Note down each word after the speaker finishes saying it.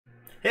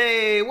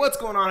Hey, what's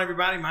going on,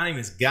 everybody? My name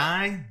is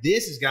Guy.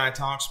 This is Guy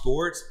Talk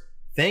Sports.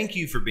 Thank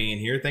you for being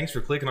here. Thanks for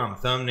clicking on the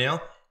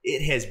thumbnail.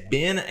 It has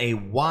been a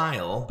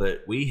while,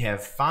 but we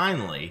have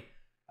finally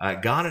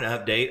got an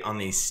update on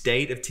the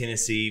state of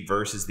Tennessee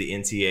versus the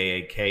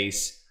NCAA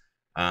case.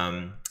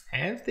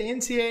 Has the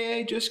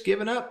NCAA just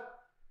given up?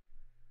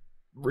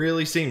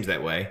 Really seems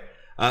that way.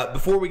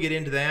 Before we get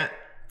into that,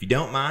 if you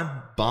don't mind,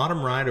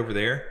 bottom right over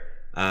there,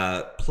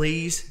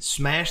 please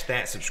smash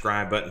that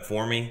subscribe button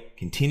for me.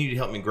 Continue to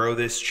help me grow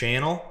this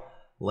channel.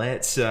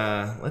 Let's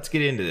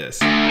get into this.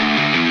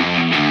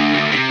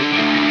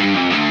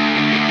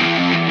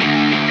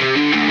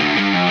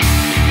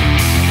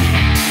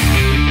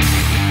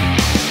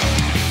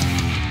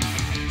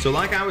 So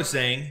like I was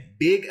saying,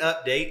 big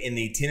update in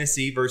the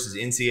Tennessee versus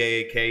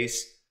NCAA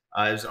case.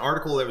 There's an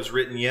article that was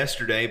written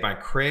yesterday by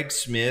Craig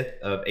Smith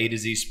of A to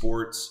Z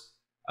Sports.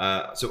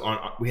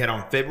 We had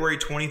on February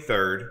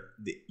 23rd,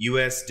 the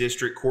U.S.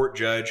 District Court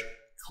Judge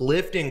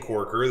Clifton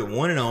Corker, the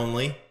one and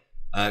only,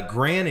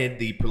 granted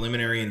the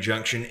preliminary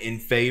injunction in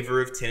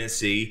favor of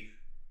Tennessee,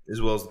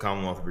 as well as the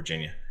Commonwealth of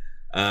Virginia,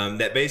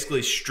 that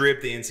basically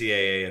stripped the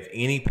NCAA of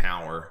any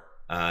power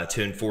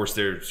to enforce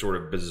their sort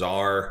of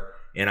bizarre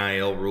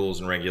NIL rules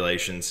and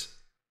regulations.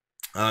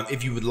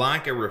 If you would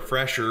like a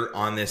refresher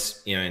on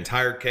this,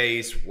 entire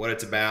case, what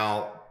it's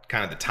about,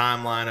 kind of the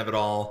timeline of it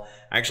all,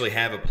 I actually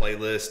have a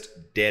playlist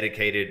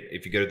dedicated.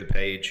 If you go to the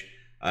page,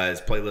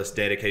 it's a playlist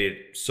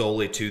dedicated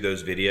solely to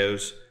those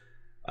videos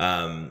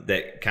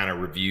that kind of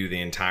review the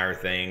entire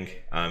thing.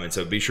 And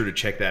so be sure to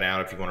check that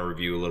out if you want to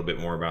review a little bit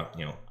more about,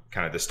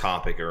 kind of this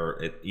topic,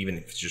 or even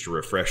if it's just a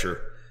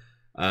refresher.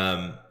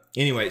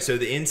 Anyway, so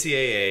the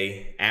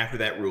NCAA, after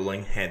that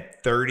ruling,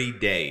 had 30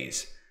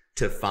 days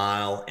to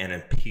file an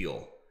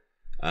appeal.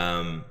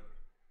 So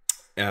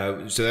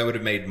that would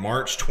have made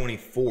March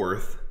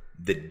 24th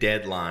the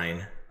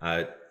deadline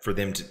for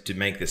them to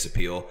make this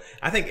appeal.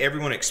 I think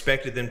everyone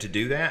expected them to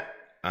do that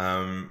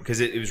because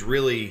it was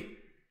really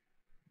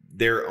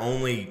their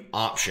only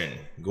option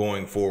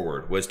going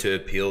forward was to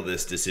appeal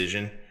this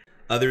decision,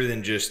 other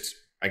than just,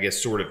 I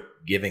guess, sort of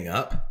giving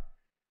up.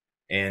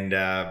 And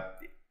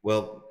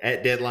well,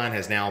 that deadline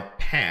has now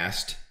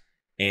passed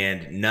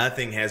and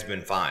nothing has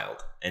been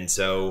filed. And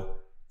so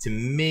to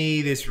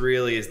me, this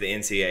really is the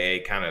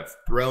NCAA kind of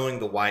throwing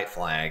the white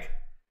flag,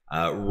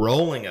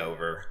 rolling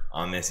over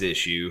on this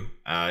issue.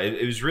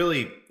 It was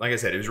really, like I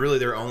said, it was really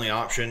their only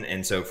option.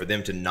 And so for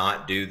them to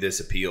not do this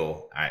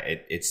appeal,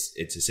 it's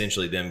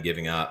essentially them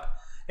giving up.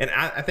 And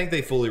I think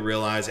they fully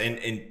realize,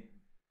 and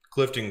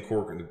Clifton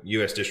Corker, the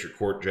U.S. District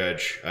Court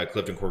Judge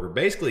Clifton Corker,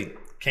 basically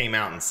came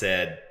out and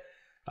said,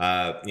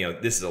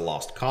 this is a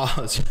lost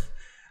cause.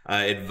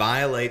 It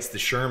violates the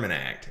Sherman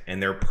Act,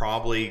 and they're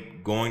probably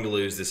going to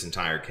lose this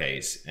entire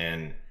case.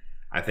 And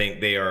I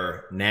think they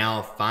are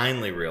now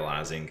finally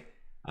realizing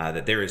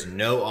that there is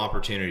no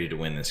opportunity to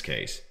win this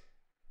case.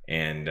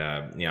 And,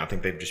 I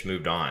think they've just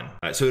moved on.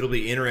 So it'll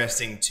be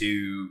interesting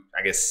to,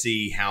 I guess,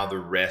 see how the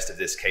rest of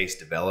this case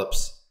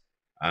develops.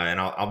 And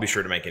I'll be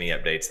sure to make any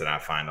updates that I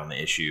find on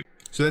the issue.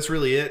 So that's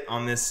really it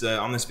on this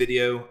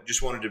video.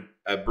 Just wanted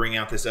to bring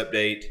out this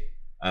update.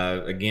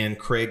 Again,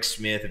 Craig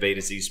Smith of A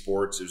to Z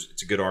Sports.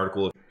 It's a good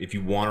article. If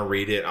you want to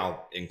read it,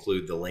 I'll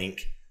include the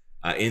link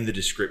in the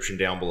description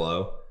down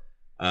below.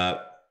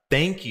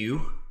 Thank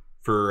you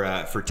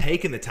for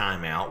taking the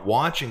time out,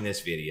 watching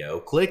this video,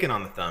 clicking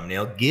on the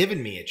thumbnail,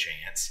 giving me a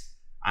chance.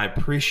 I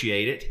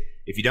appreciate it.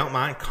 If you don't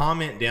mind,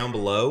 comment down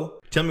below.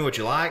 Tell me what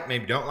you like,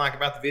 maybe don't like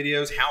about the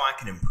videos, how I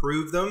can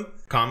improve them.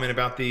 Comment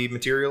about the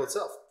material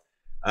itself.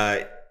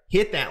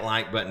 Hit that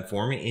like button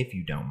for me if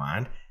you don't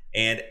mind.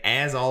 And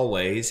as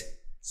always,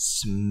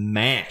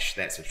 smash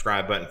that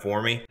subscribe button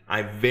for me.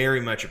 I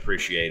very much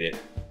appreciate it.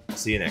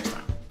 See you next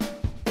time.